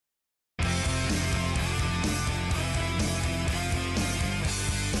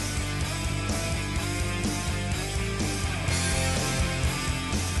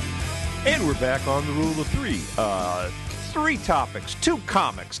And we're back on the rule of three. Three topics, two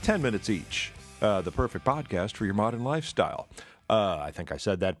comics, 10 minutes each. The perfect podcast for your modern lifestyle. I think I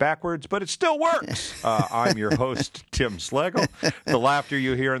said that backwards, but it still works. I'm your host, Tim Slagle. The laughter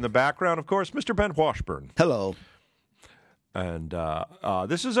you hear in the background, of course, Mr. Ben Washburn. Hello. And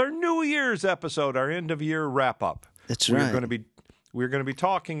this is our New Year's episode, our end-of-year wrap-up. That's We're right. We're going to be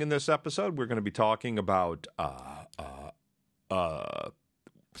talking in this episode. We're going to be talking about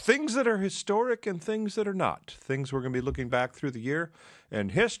things that are historic and things that are not. Things we're going to be looking back through the year,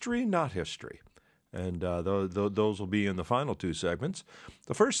 and history, not history. And those will be in the final two segments.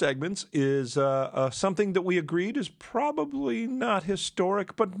 The first segment is something that we agreed is probably not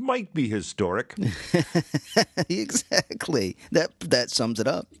historic, but might be historic. Exactly. That sums it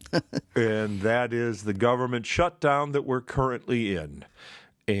up. And that is the government shutdown that we're currently in.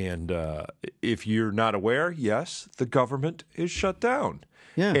 And if you're not aware, yes, the government is shut down.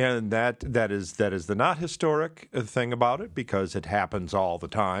 Yeah. And that is the not historic thing about it, because it happens all the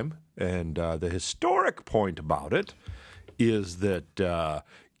time. And the historic point about it is that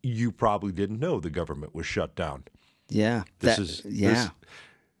you probably didn't know the government was shut down. Yeah. This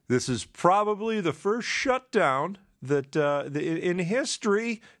is probably the first shutdown that in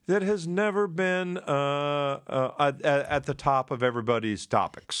history that has never been at the top of everybody's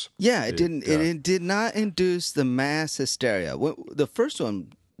topics. Yeah, it didn't. It did not induce the mass hysteria. The first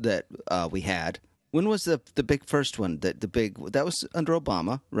one that we had. When was the big first one? That was under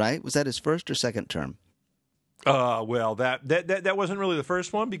Obama, right? Was that his first or second term? Well, that wasn't really the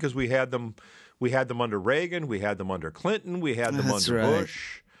first one, because we had them under Reagan, we had them under Clinton, we had them That's under right.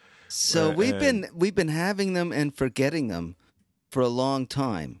 Bush. So we've been having them and forgetting them for a long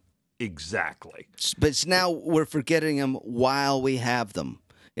time. Exactly. But now we're forgetting them while we have them.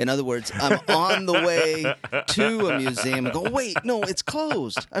 In other words, I'm on the way to a museum and go, wait, no, it's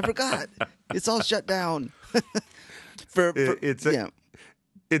closed. I forgot. It's all shut down.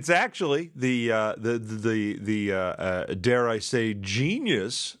 It's actually the dare I say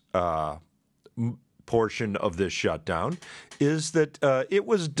genius portion of this shutdown is that it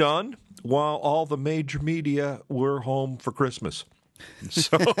was done while all the major media were home for Christmas.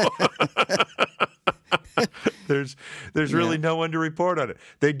 So there's really no one to report on it.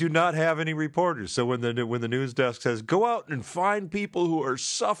 They do not have any reporters. So when the news desk says go out and find people who are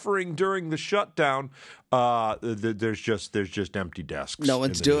suffering during the shutdown, there's just empty desks. No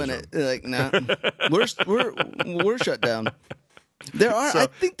one's doing it. Like, no, we're shut down. I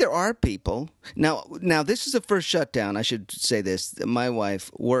think there are people now. This is the first shutdown. I should say this. My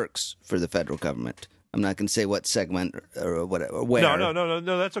wife works for the federal government. I'm not going to say what segment or whatever. Where. No.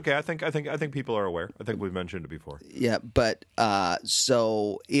 That's okay. I think people are aware. I think we've mentioned it before. Yeah, but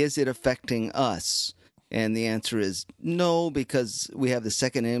so is it affecting us? And the answer is no, because we have the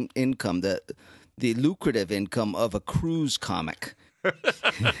second income, the lucrative income of a cruise comic.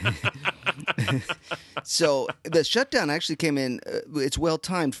 So the shutdown actually came in. It's well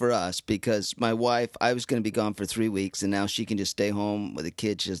timed for us, because my wife, I was going to be gone for 3 weeks, and now she can just stay home with the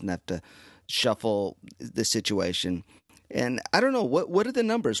kids. She doesn't have to shuffle the situation. And I don't know, what are the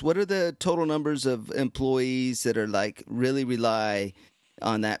numbers? What are the total numbers of employees that are like really rely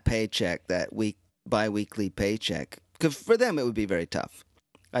on that paycheck, that biweekly paycheck? Because for them it would be very tough.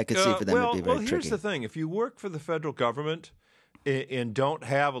 I could see for them it would be very tricky. Here's the thing. If you work for the federal government and don't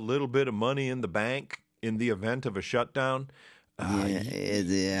have a little bit of money in the bank in the event of a shutdown,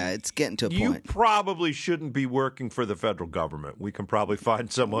 it's getting to a point. You probably shouldn't be working for the federal government. We can probably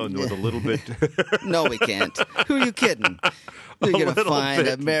find someone with a little bit. No, we can't. Who are you kidding? You're going to find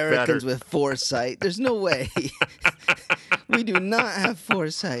Americans with foresight. There's no way. We do not have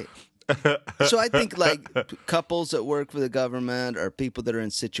foresight. So I think like couples that work for the government or people that are in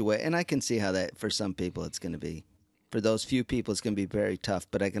situation, and I can see how that for some people it's going to be. For those few people, it's going to be very tough.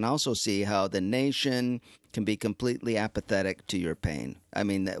 But I can also see how the nation can be completely apathetic to your pain. I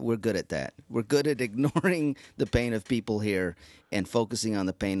mean, we're good at that. We're good at ignoring the pain of people here and focusing on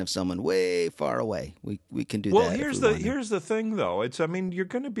the pain of someone way far away. We can do that. Well, here's the thing, though. You're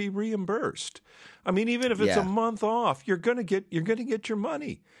going to be reimbursed. I mean, even if it's a month off, you're going to get your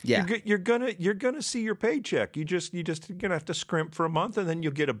money. Yeah. You're gonna see your paycheck. You're gonna have to scrimp for a month, and then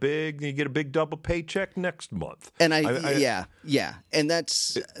you get a big double paycheck next month. And and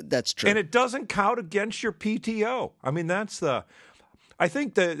that's true. And it doesn't count against your PTO. I mean, I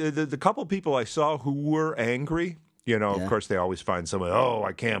think the couple people I saw who were angry. Of course, they always find someone,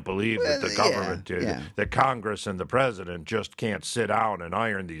 I can't believe that the government, the Congress and the president just can't sit down and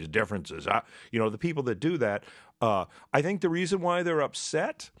iron these differences. The people that do that, I think the reason why they're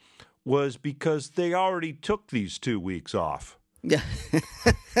upset was because they already took these 2 weeks off. Yeah.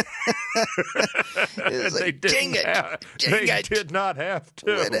 They did not have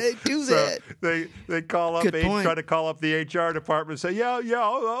to. Why did they do that? They call up, try to call up the HR department and say, yeah,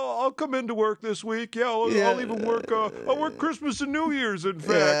 I'll come into work this week. Yeah, I'll even work. I'll work Christmas and New Year's, in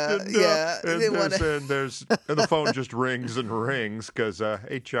fact. And the phone just rings and rings because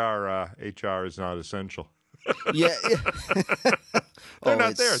HR is not essential. Yeah. They're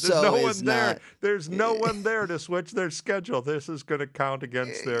not there. There's no one there. There's no one there to switch their schedule. This is going to count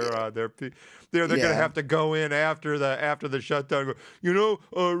against their. They're going to have to go in after the shutdown. Go,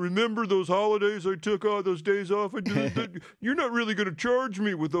 remember those holidays I took those days off? You're not really going to charge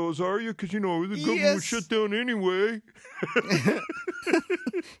me with those, are you? Because the government was shut down anyway.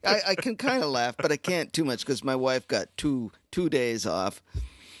 I can kind of laugh, but I can't too much because my wife got two days off.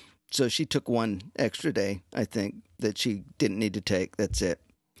 So she took one extra day, I think, that she didn't need to take. That's it.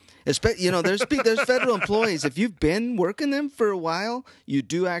 There's federal employees. If you've been working them for a while, you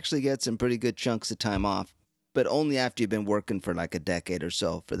do actually get some pretty good chunks of time off, but only after you've been working for like a decade or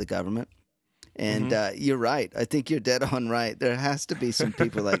so for the government. And you're right. I think you're dead on right. There has to be some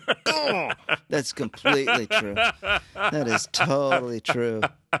people like, oh, that's completely true. That is totally true.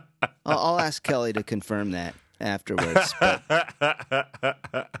 I'll ask Kelly to confirm that afterwards. But,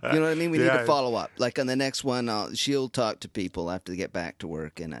 you know what I mean? We need to follow up. Like on the next one, she'll talk to people after they get back to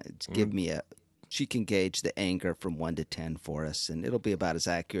work and give me she can gauge the anger from 1 to 10 for us, and it'll be about as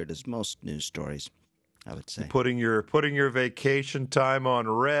accurate as most news stories, I would say. Putting your vacation time on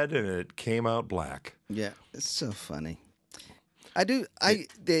red, and it came out black. Yeah, it's so funny. The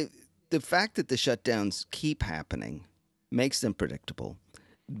fact that the shutdowns keep happening makes them predictable.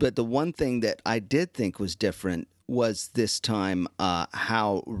 But the one thing that I did think was different was this time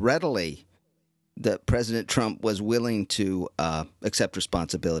how readily that President Trump was willing to accept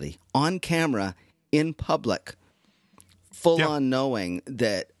responsibility on camera, in public, full on knowing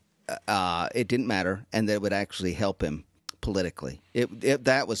that it didn't matter and that it would actually help him politically.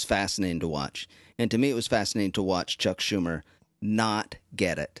 That was fascinating to watch. And to me, it was fascinating to watch Chuck Schumer not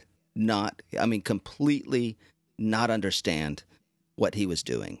get it. Completely not understand what he was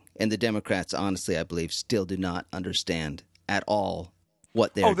doing. And the Democrats, honestly, I believe, still do not understand at all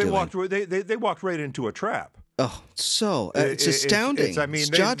what they're doing. They walked right into a trap. Oh, it's astounding.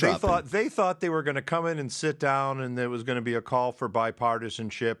 They thought they were going to come in and sit down, and there was going to be a call for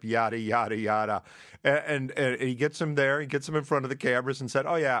bipartisanship, yada yada yada. And he gets them there. He gets them in front of the cameras and said,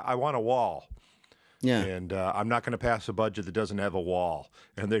 "Oh yeah, I want a wall." Yeah. And I'm not going to pass a budget that doesn't have a wall.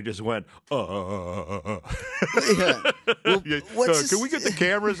 And they just went, Yeah. Well, can we get the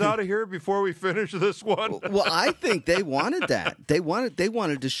cameras out of here before we finish this one? Well, I think they wanted that. They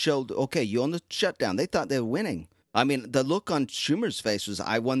wanted to show, okay, you on the shutdown. They thought they were winning. I mean, the look on Schumer's face was,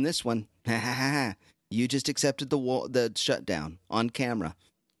 I won this one. You just accepted the shutdown on camera.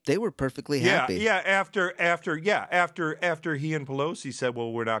 They were perfectly happy. Yeah. After he and Pelosi said,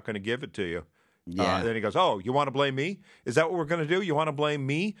 well, we're not going to give it to you. Yeah. Then he goes, "Oh, you want to blame me? Is that what we're going to do? You want to blame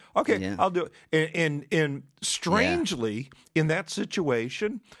me? Okay, I'll do it." And strangely, in that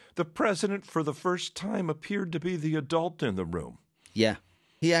situation, the president, for the first time, appeared to be the adult in the room. Yeah,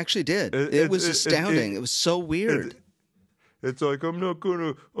 he actually did. It was astounding. It was so weird. It's like I'm not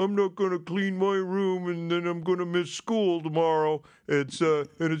gonna clean my room, and then I'm gonna miss school tomorrow. And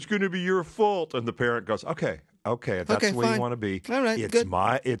it's gonna be your fault. And the parent goes, "Okay, that's the way you want to be. All right,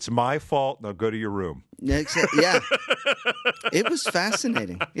 it's my fault. Now go to your room." Yeah. It was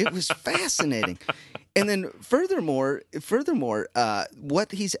fascinating. And then furthermore,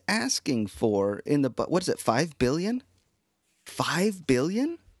 what he's asking for in the what is it? $5 billion? $5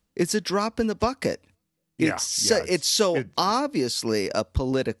 billion? It's a drop in the bucket. It's obviously a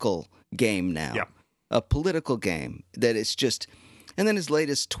political game now. Yeah. A political game that it's just. And then his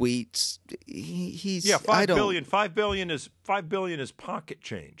latest tweets, he's $5 billion. $5 billion is pocket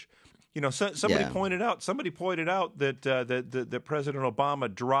change. Somebody pointed out that President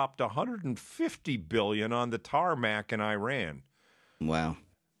Obama dropped $150 billion on the tarmac in Iran. Wow.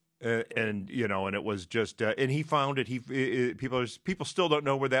 And it was just and he found it. People still don't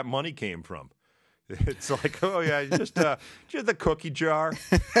know where that money came from. It's like, oh yeah, just the cookie jar,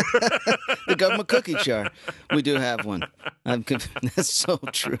 the government cookie jar. We do have one. That's so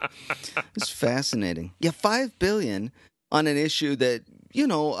true. It's fascinating. Yeah, $5 billion on an issue that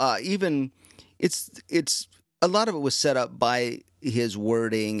even it's a lot of it was set up by his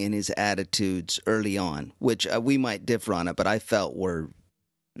wording and his attitudes early on, which we might differ on it, but I felt were.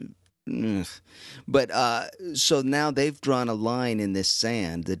 But so now they've drawn a line in this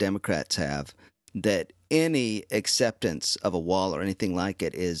sand. The Democrats have. That any acceptance of a wall or anything like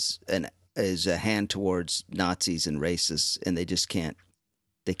it is an is a hand towards Nazis and racists, and they just can't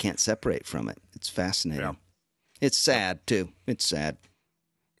separate from it. It's fascinating. Yeah. It's sad too. It's sad.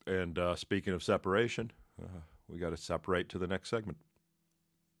 And speaking of separation, we got to separate to the next segment.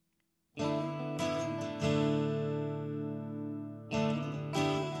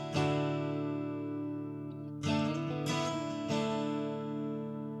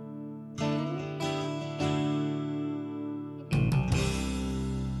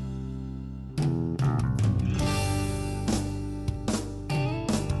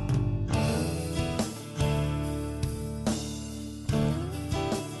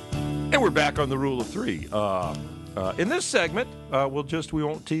 And we're back on the rule of three. In this segment, we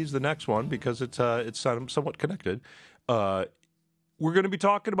won't tease the next one because it's somewhat connected. We're going to be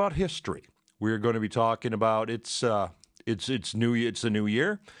talking about history. We're going to be talking about it's a new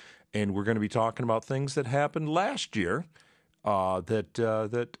year, and we're going to be talking about things that happened last year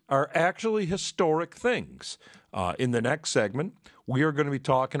that are actually historic things. In the next segment, we are going to be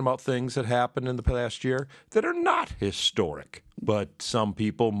talking about things that happened in the past year that are not historic, but some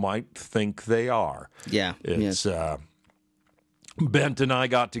people might think they are. Yeah. It's Bent and I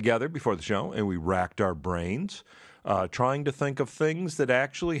got together before the show, and we racked our brains trying to think of things that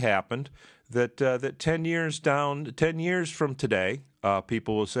actually happened that 10 years from today,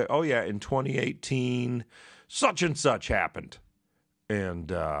 people will say, oh, yeah, in 2018, such and such happened. And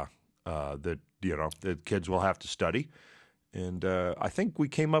that, the kids will have to study. And I think we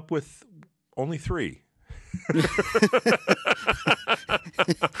came up with only 3.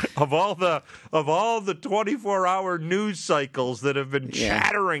 of all the 24-hour news cycles that have been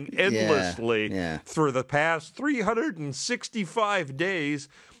chattering endlessly for the past 365 days,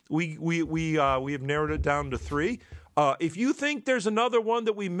 we have narrowed it down to 3. If you think there's another one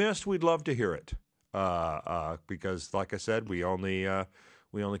that we missed, we'd love to hear it. Because, like I said, we only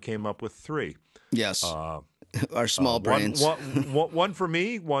came up with 3. Yes. Our small brains. One for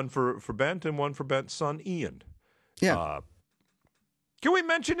me, one for Bent, and one for Bent's son, Ian. Yeah. Can we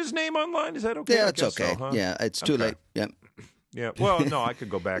mention his name online? Is that okay? Yeah, it's okay. So, huh? Yeah, it's too late. Yeah. Yeah. Well, no, I could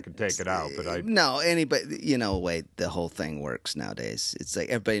go back and take it out, but No, anybody. Way the whole thing works nowadays. It's like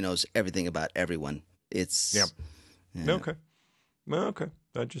everybody knows everything about everyone. It's. Yep. Yeah. Okay. Well, okay.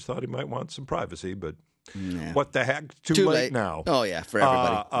 I just thought he might want some privacy, but what the heck? Too late now. Oh yeah, for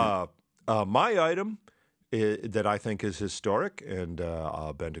everybody. My item that I think is historic, and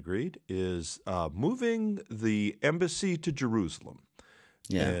Bent agreed, is moving the embassy to Jerusalem.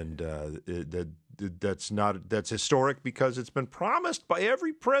 Yeah, and that's historic because it's been promised by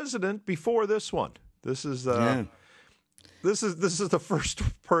every president before this one. This is the first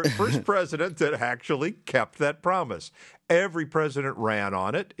president that actually kept that promise. Every president ran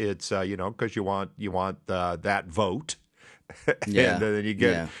on it. It's because you want that vote. Yeah. And then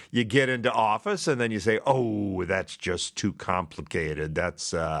you get into office, and then you say, "Oh, that's just too complicated.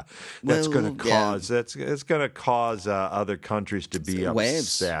 That's going to cause other countries to be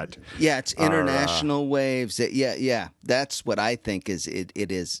upset." Yeah, it's international waves. Yeah. That's what I think is it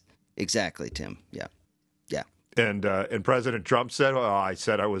is exactly, Tim. Yeah. And President Trump said, "Well, I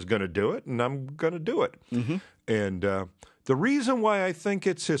said I was going to do it, and I'm going to do it." Mm-hmm. And the reason why I think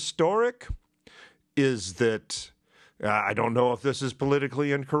it's historic is that. I don't know if this is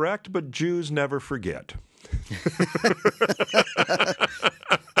politically incorrect, but Jews never forget.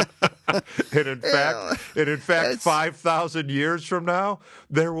 And in fact, 5,000 years from now,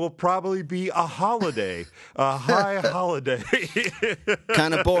 there will probably be a holiday, a high holiday.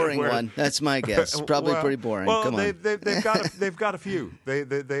 Kind of boring one. That's my guess. Probably pretty boring. Well, come on. They've got a few.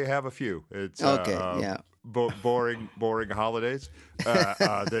 They have a few. It's okay. Boring holidays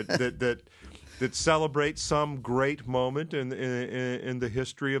that celebrate some great moment in the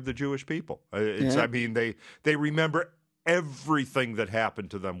history of the Jewish people. I mean, they remember everything that happened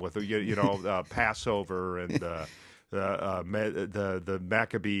to them with Passover and the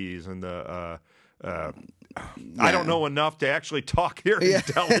Maccabees and the. I don't know enough to actually talk here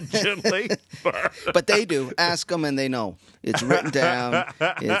intelligently, but they do. Ask them, and they know. It's written down.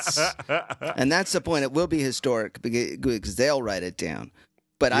 And that's the point. It will be historic because they'll write it down.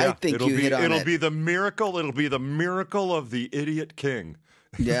 But I think it'll be the miracle. It'll be the miracle of the idiot king.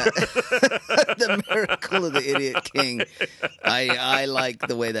 Yeah, the miracle of the idiot king. I like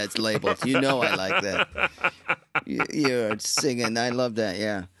the way that's labeled. I like that. You're singing. I love that.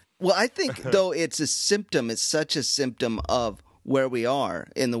 Yeah. Well, I think though it's a symptom. It's such a symptom of where we are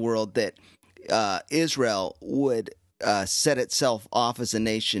in the world that Israel would set itself off as a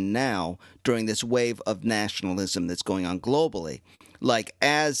nation now during this wave of nationalism that's going on globally. Like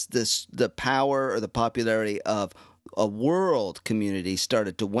as the power or the popularity of a world community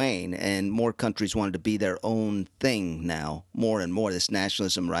started to wane and more countries wanted to be their own thing now, more and more. This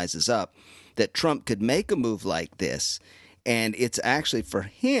nationalism rises up, that Trump could make a move like this. And it's actually for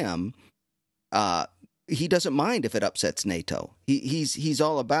him, he doesn't mind if it upsets NATO. He's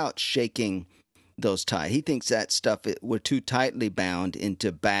all about shaking those ties. He thinks that stuff, we're too tightly bound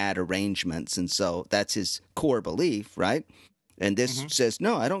into bad arrangements. And so that's his core belief, right? And this says,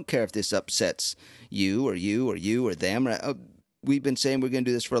 no, I don't care if this upsets you or you or you or them. We've been saying we're going to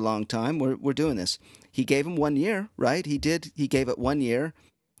do this for a long time. We're doing this. He gave him 1 year, right? He did. He gave it 1 year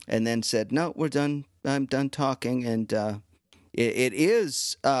and then said, no, we're done. I'm done talking. And it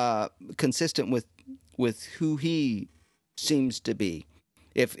is consistent with who he seems to be.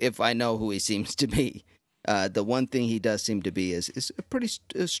 If I know who he seems to be. The one thing he does seem to be is a pretty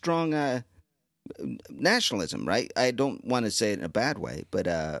strong nationalism, right? I don't want to say it in a bad way, but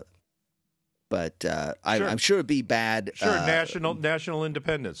sure. I'm sure it'd be bad. Sure, national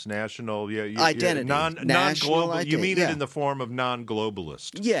independence, national identity, non-global. You mean it in the form of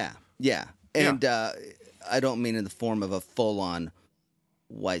non-globalist? Yeah, and I don't mean in the form of a full-on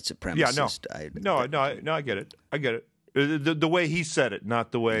white supremacist. No, I get it. The way he said it,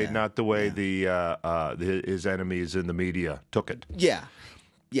 not the way his enemies in the media took it. Yeah.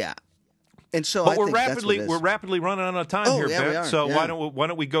 And so, but we're rapidly running out of time here, Ben. So why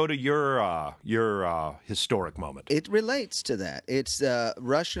don't we go to your historic moment? It relates to that. It's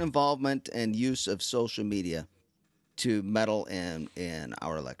Russian involvement and use of social media to meddle in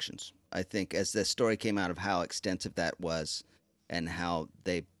our elections. I think as the story came out of how extensive that was, and how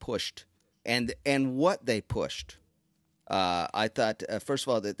they pushed, and what they pushed. I thought first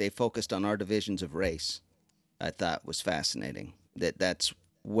of all that they focused on our divisions of race. I thought was fascinating. That's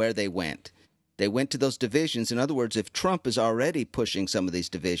where they went. They went to those divisions. In other words, if Trump is already pushing some of these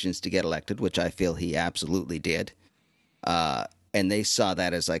divisions to get elected, which I feel he absolutely did, and they saw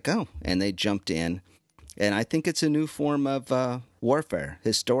that as like, oh, and they jumped in. And I think it's a new form of warfare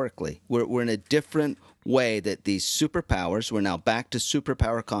historically. We're in a different way that these superpowers, we're now back to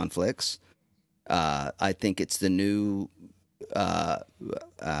superpower conflicts. I think it's the new, I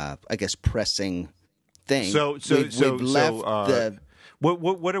guess, pressing thing. We've left the...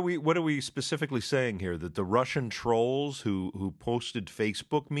 What are we specifically saying here? That the Russian trolls who posted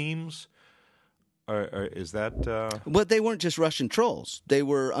Facebook memes is that? Well, they weren't just Russian trolls. They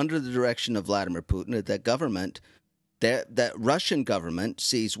were under the direction of Vladimir Putin. That government, that Russian government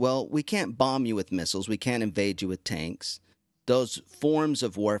sees, well, we can't bomb you with missiles. We can't invade you with tanks. Those forms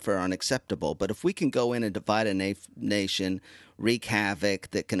of warfare are unacceptable. But if we can go in and divide a nation, wreak havoc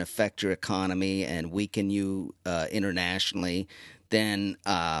that can affect your economy and weaken you internationally, then,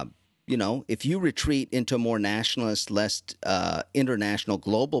 if you retreat into a more nationalist, less international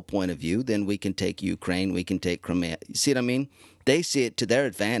global point of view, then we can take Ukraine, we can take Crimea. You see what I mean? They see it to their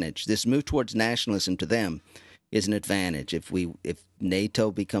advantage. This move towards nationalism to them is an advantage. If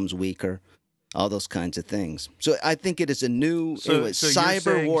NATO becomes weaker, all those kinds of things. So I think it is a new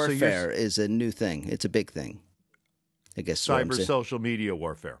cyber warfare is a new thing. It's a big thing. I guess cyber social media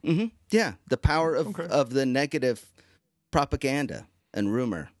warfare. Mm-hmm. Yeah, the power of the negative propaganda and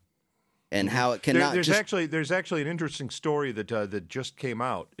rumor, and how it cannot. There's actually an interesting story that just came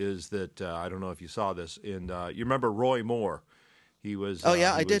out. Is that I don't know if you saw this. You remember Roy Moore? He was. Oh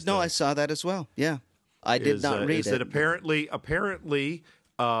yeah, I did know. I saw that as well. Yeah, I did not read it. That apparently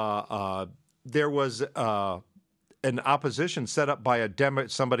there was an opposition set up by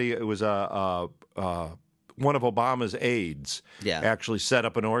somebody. It was one of Obama's aides actually set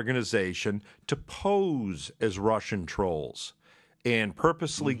up an organization to pose as Russian trolls and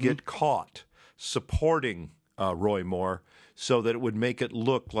purposely get caught supporting Roy Moore so that it would make it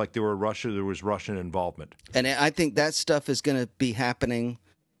look like there was Russian involvement. And I think that stuff is going to be happening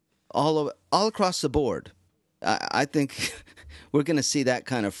all across the board. I think we're going to see that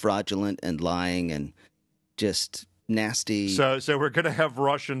kind of fraudulent and lying and just nasty. So we're going to have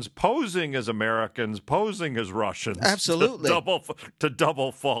Russians posing as Americans, posing as Russians. Absolutely. To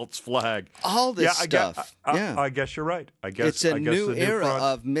double false flag. All this stuff. I guess you're right. It's a new era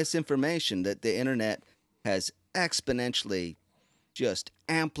of misinformation that the internet has exponentially just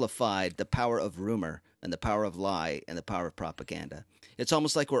amplified the power of rumor and the power of lie and the power of propaganda. It's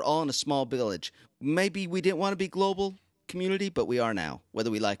almost like we're all in a small village. Maybe we didn't want to be global community, but we are now.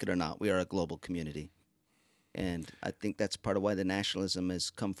 Whether we like it or not, we are a global community. And I think that's part of why the nationalism has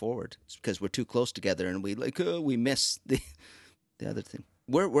come forward. It's because we're too close together and we miss the other thing.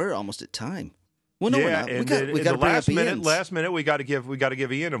 We're almost at time. Well, no, we're not. We got to bring up Ian's. Last minute, we got to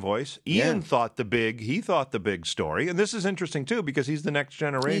give Ian a voice. Ian thought the big story, and this is interesting too because he's the next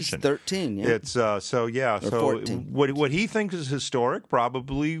generation. He's 13. Yeah, it's or 14. What he thinks is historic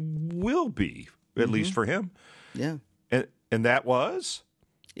probably will be at least for him. Yeah, and that was.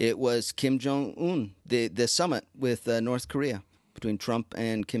 It was Kim Jong Un, the summit with North Korea between Trump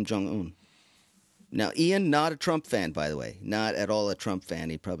and Kim Jong Un. Now, Ian, not a Trump fan, by the way, not at all a Trump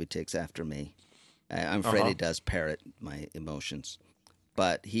fan. He probably takes after me. I'm afraid he does parrot my emotions.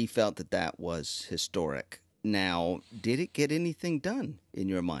 But he felt that was historic. Now, did it get anything done in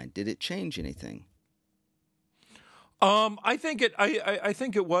your mind? Did it change anything? I think it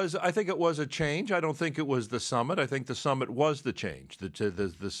was a change. I don't think it was the summit. I think the summit was the change.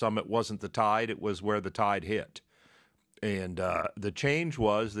 The summit wasn't the tide. It was where the tide hit. And the change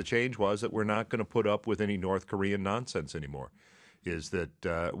was that we're not going to put up with any North Korean nonsense anymore. Is that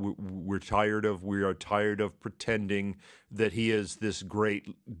we are tired of pretending that he is this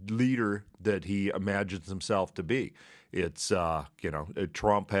great leader that he imagines himself to be. It's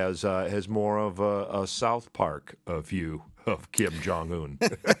Trump has more of a South Park view of Kim Jong Un,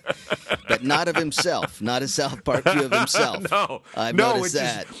 but not of himself. Not a South Park view of himself. No, I've noticed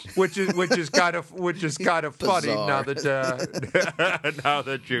that. Which is kind of funny now that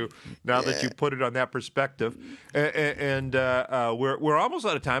you put it on that perspective. And we're almost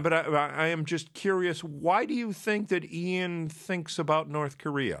out of time. But I am just curious. Why do you think that Ian thinks about North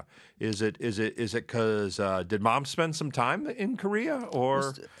Korea? Is it because did Mom spend some time in Korea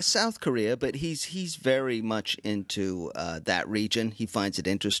or South Korea? But he's very much into that region. He finds it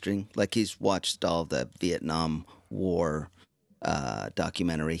interesting. Like he's watched all the Vietnam War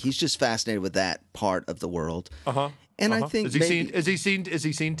documentary. He's just fascinated with that part of the world. And I think has he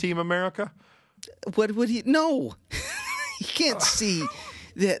seen Team America? What would he? No, he can't see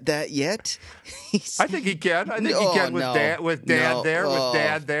that yet. I think he can. I think he can with Dad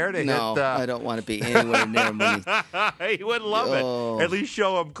there. To hit. I don't want to be anywhere near money. He would love it. At least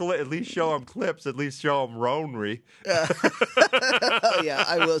show him clips. At least show him Ronry. Oh yeah,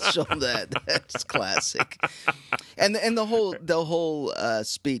 I will show him that. That's classic. And the whole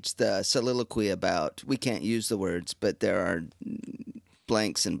speech, the soliloquy about we can't use the words, but there are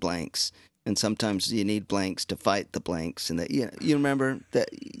blanks and blanks. And sometimes you need blanks to fight the blanks, and that you remember that.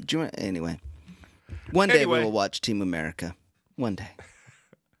 Anyway, one day we will watch Team America. One day,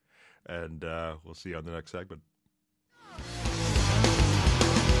 and we'll see you on the next segment.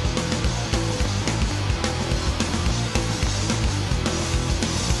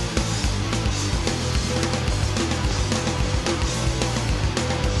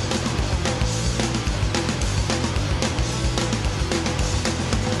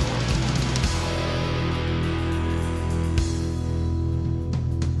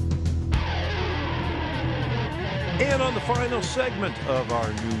 And on the final segment of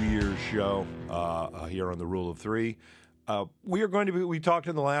our New Year's show here on the Rule of Three, we talked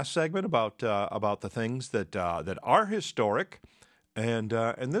in the last segment about the things that are historic, and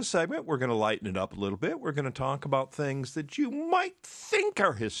in this segment we're going to lighten it up a little bit. We're going to talk about things that you might think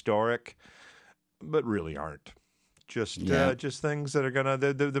are historic, but really aren't. Just things that are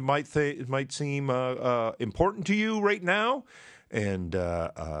that might seem important to you right now.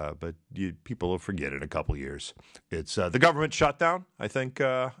 But people will forget in a couple years. It's the government shutdown. I think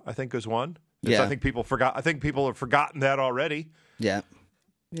is one. I think people forgot. I think people have forgotten that already. Yeah.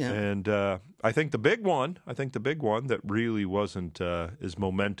 And I think the big one that really wasn't as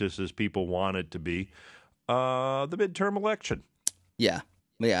momentous as people wanted to be, the midterm election. Yeah.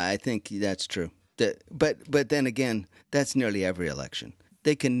 I think that's true. But then again, that's nearly every election.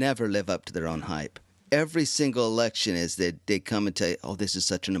 They can never live up to their own hype. Every single election is that they come and tell you, oh, this is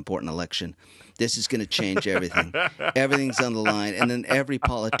such an important election. This is going to change everything. Everything's on the line. And then every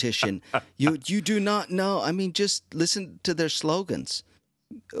politician, you do not know. I mean, just listen to their slogans.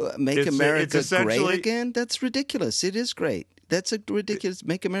 Make America great again? That's ridiculous. It is great. That's ridiculous.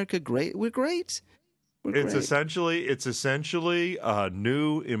 Make America great. We're great. It's essentially a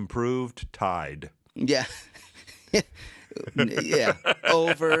new, improved Tide. Yeah. Yeah,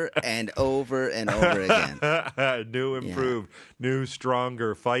 over and over and over again. New, improved, new,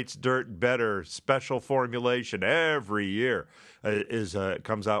 stronger, fights dirt better, special formulation every year.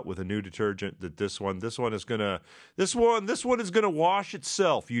 Comes out with a new detergent that this one is gonna wash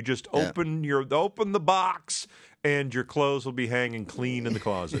itself. You just open the box and your clothes will be hanging clean in the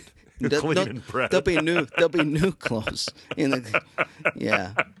closet. cleaning bread. There'll be new clothes in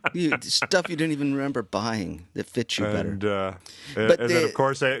the stuff you didn't even remember buying that fits you better. And then of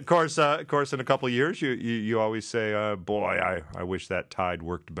course, in a couple of years, you always say, "Boy, I wish that Tide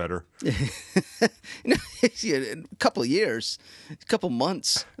worked better." A couple of years, a couple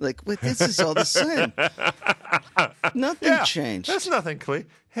months, like, wait, this is all the same. Nothing changed. That's nothing, Clee.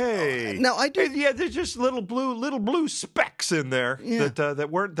 Hey, no, I do. Hey, there's just little blue specks in there that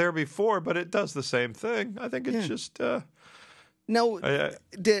weren't there before, but it does the same thing. I think it's just. Now,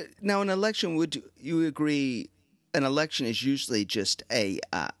 an election, would you agree? An election is usually just a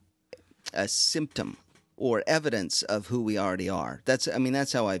symptom or evidence of who we already are. That's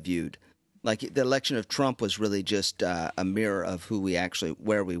how I viewed. Like, the election of Trump was really just a mirror of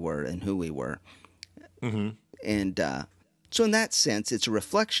where we were and who we were. Mm-hmm. And so in that sense, it's a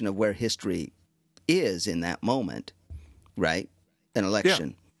reflection of where history is in that moment, right? An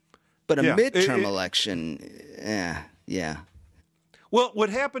election. Yeah. But a midterm election, yeah. Well, what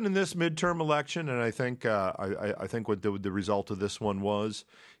happened in this midterm election, and I think what the result of this one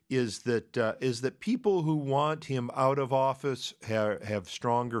is that people who want him out of office have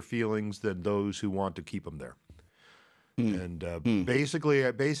stronger feelings than those who want to keep him there. And basically,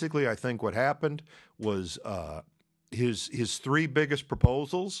 I think what happened was his three biggest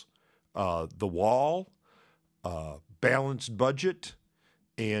proposals: the wall, balanced budget,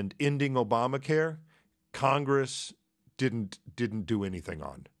 and ending Obamacare. Congress didn't do anything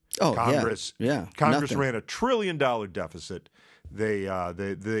on. Oh, Congress nothing. ran $1 trillion deficit. They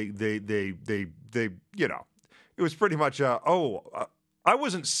it was pretty much I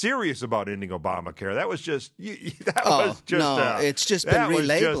wasn't serious about ending Obamacare. That was just it's just been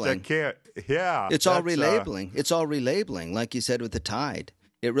relabeling. It's all relabeling. It's all relabeling, like you said with the Tide.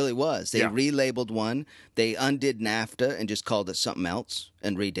 It really was. They relabeled one. They undid NAFTA and just called it something else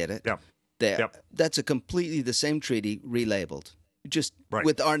and redid it. Yeah. That's a completely the same treaty relabeled, just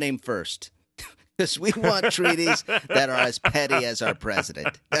with our name first. Because we want treaties that are as petty as our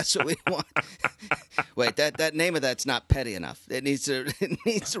president. That's what we want. Wait, that name of that's not petty enough. It needs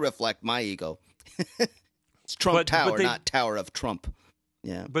to reflect my ego. It's Trump Tower, not Tower of Trump.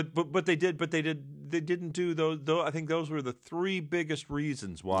 Yeah, but they didn't do those. I think those were the three biggest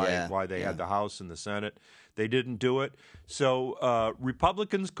reasons why they had the House and the Senate. They didn't do it. So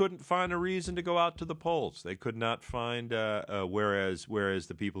Republicans couldn't find a reason to go out to the polls. They could not find whereas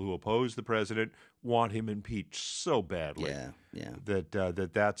the people who oppose the president want him impeached so badly.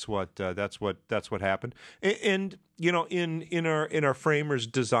 That's what happened. And in our framers'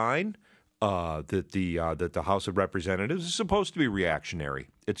 design. That the House of Representatives is supposed to be reactionary.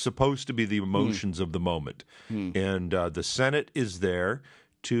 It's supposed to be the emotions of the moment, and the Senate is there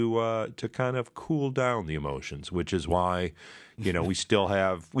to kind of cool down the emotions, which is why we still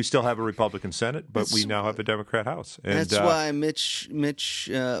have a Republican Senate, but we now have a Democrat House. And that's why Mitch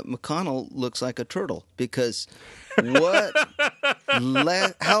McConnell looks like a turtle, because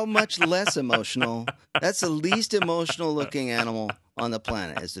how much less emotional? That's the least emotional looking animal on the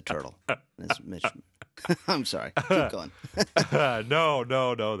planet is the turtle. That's Mitch. I'm sorry. Keep going.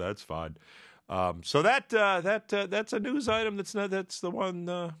 No, that's fine. So that's a news item. That's the one.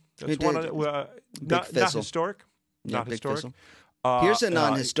 That's one. Not historic. Not historic. Here's a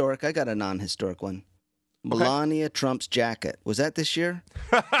non-historic. I got a non-historic one. Melania Trump's jacket. Was that this year?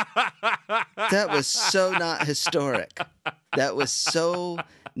 That was so not historic. That was so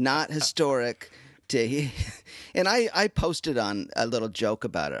not historic. And I posted on a little joke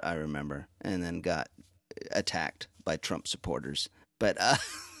about it, I remember, and then got attacked by Trump supporters. But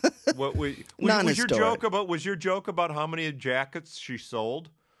was your joke about how many jackets she sold?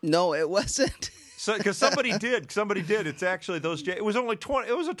 No, it wasn't. Because somebody did. It's actually those. It was only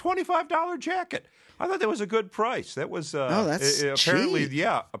It was a $25 jacket. I thought that was a good price. That was. That's apparently, cheap.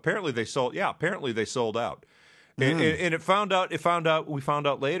 yeah. Apparently they sold. Yeah, apparently they sold out. And we found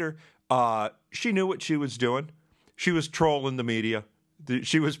out later. She knew what she was doing. She was trolling the media.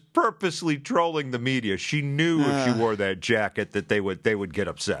 She was purposely trolling the media. She knew if she wore that jacket that they would get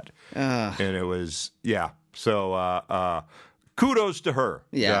upset. And it was So kudos to her.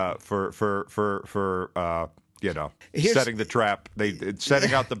 For setting the trap.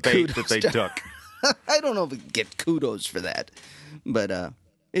 Setting out the bait that they took. I don't know if we can get kudos for that, but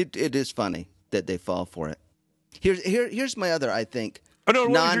it is funny that they fall for it. Here's my other, I think. Oh, no,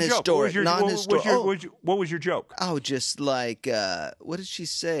 non-historic. What was your joke? Oh, just like what did she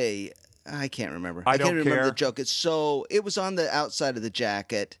say? I can't remember. I can't remember care. the joke. It was on the outside of the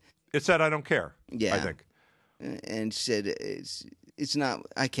jacket. It said, "I don't care." Yeah, I think. And she said it's not.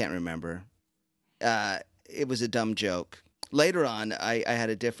 I can't remember. It was a dumb joke. later on, I had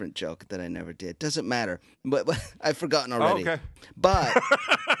a different joke that I never did. Doesn't matter. But I've forgotten already. Okay. But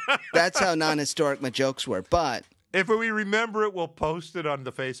that's how non-historic my jokes were. But if we remember it, we'll post it on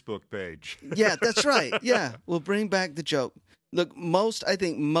the Facebook page. Yeah, that's right. Yeah, we'll bring back the joke. Look, I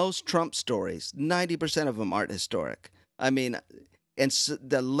think most Trump stories, 90% of them aren't historic. I mean, and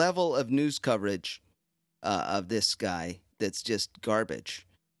the level of news coverage of this guy that's just garbage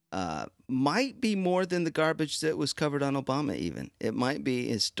might be more than the garbage that was covered on Obama even. It might be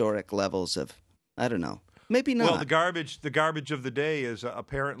historic levels of, I don't know. Maybe not. Well, the garbage of the day is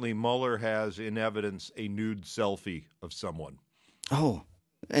apparently Mueller has in evidence a nude selfie of someone. Oh,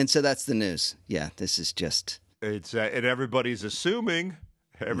 and so that's the news. Yeah, this is just... It's and everybody's assuming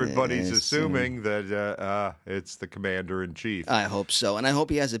that it's the commander-in-chief. I hope so, and I hope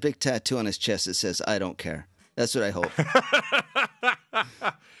he has a big tattoo on his chest that says "I don't care." That's what I hope.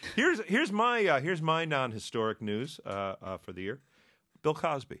 Here's my non-historic news for the year. Bill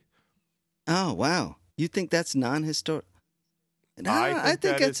Cosby. Oh wow, you think that's non-historic? No, I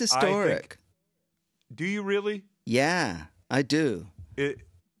think it's historic. Do you really? Yeah, I do.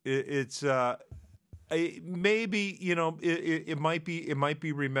 It's. Maybe it might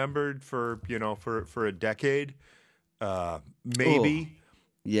be remembered for a decade, maybe. Oh,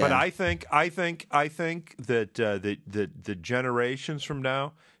 yeah. But I think that the generations from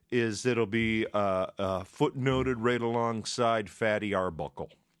now it'll be footnoted right alongside Fatty Arbuckle.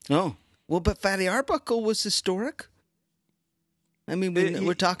 Oh well, but Fatty Arbuckle was historic. I mean,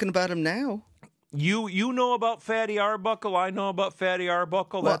 we're talking about him now. You know about Fatty Arbuckle. I know about Fatty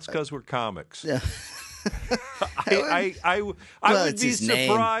Arbuckle. Well, that's because we're comics. Yeah. I would be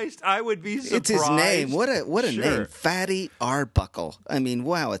surprised. I would be surprised. It's his name. What a Sure. name, Fatty Arbuckle. I mean,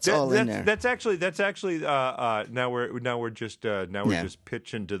 wow, it's all in there. That's actually. Now we're just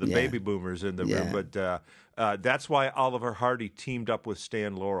pitching to the baby boomers in the room. But that's why Oliver Hardy teamed up with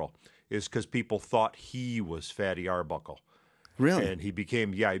Stan Laurel, is because people thought he was Fatty Arbuckle. Really? And he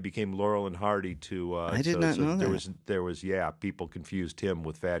became Laurel and Hardy to. I did not know that. There was people confused him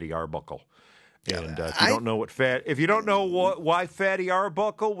with Fatty Arbuckle. And if you don't know why Fatty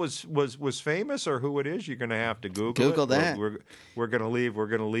Arbuckle was famous or who it is, you're going to have to Google that. We're going to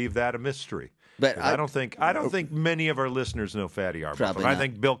leave that a mystery. But I don't think many of our listeners know Fatty Arbuckle. I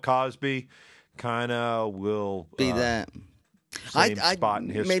think Bill Cosby kind of will be that same spot in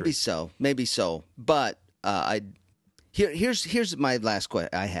history. Maybe so. But here's my last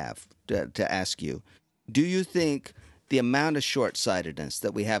question I have to ask you. Do you think the amount of short-sightedness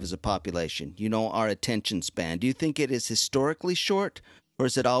that we have as a population, our attention span, do you think it is historically short, or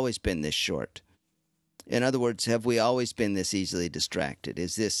has it always been this short? In other words, have we always been this easily distracted?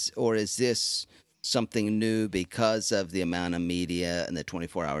 Is this something new because of the amount of media and the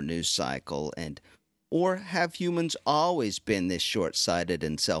 24-hour news cycle, or have humans always been this short-sighted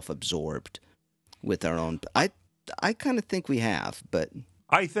and self-absorbed with our own? I kind of think we have, but.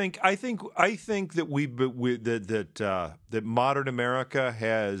 I think that that modern America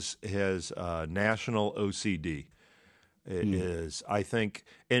has national OCD. It is, I think,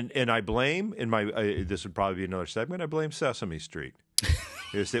 and I blame this would probably be another segment. I blame Sesame Street.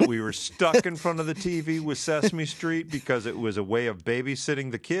 Is that we were stuck in front of the TV with Sesame Street because it was a way of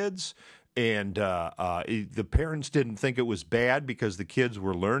babysitting the kids. And the parents didn't think it was bad because the kids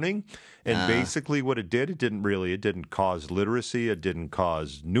were learning. And basically what it didn't cause literacy. It didn't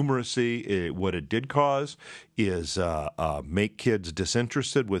cause numeracy. What it did cause is make kids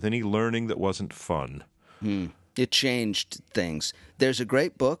disinterested with any learning that wasn't fun. It changed things. There's a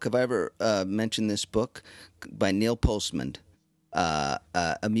great book. Have I ever mentioned this book by Neil Postman?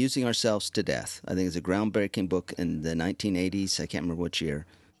 Amusing Ourselves to Death. I think it's a groundbreaking book in the 1980s. I can't remember which year.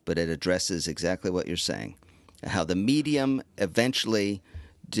 But it addresses exactly what you're saying, how the medium eventually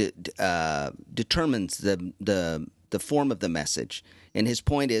determines the form of the message. And his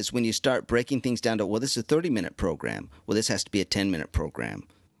point is when you start breaking things down to, well, this is a 30-minute program. Well, this has to be a 10-minute program.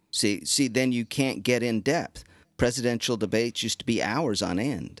 See, then you can't get in depth. Presidential debates used to be hours on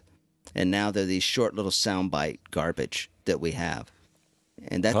end. And now they're these short little soundbite garbage that we have.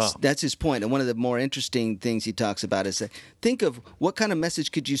 And that's his point. And one of the more interesting things he talks about is that think of what kind of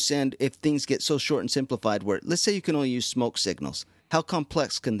message could you send if things get so short and simplified where, let's say you can only use smoke signals. How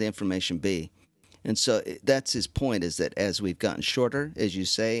complex can the information be? And so that's his point, is that as we've gotten shorter, as you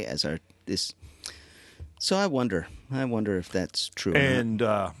say, so I wonder if that's true. And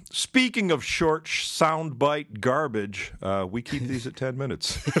speaking of short soundbite garbage, we keep these at 10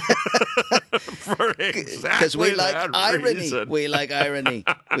 minutes. For exactly we like that irony. Reason. We like irony.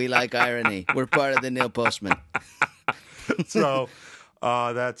 We like irony. We're part of the Neil Postman. So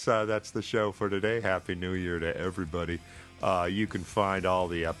that's the show for today. Happy New Year to everybody. You can find all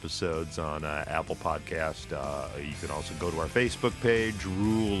the episodes on Apple Podcast. You can also go to our Facebook page,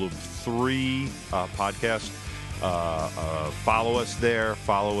 Rule of Three Podcast. Follow us there.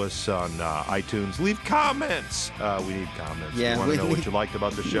 Follow us on iTunes. Leave comments. We need comments. Yeah, we want to know what you liked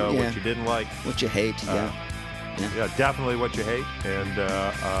about the show, what you didn't like. What you hate, Yeah, definitely what you hate. And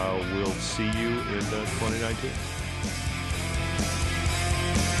we'll see you in 2019.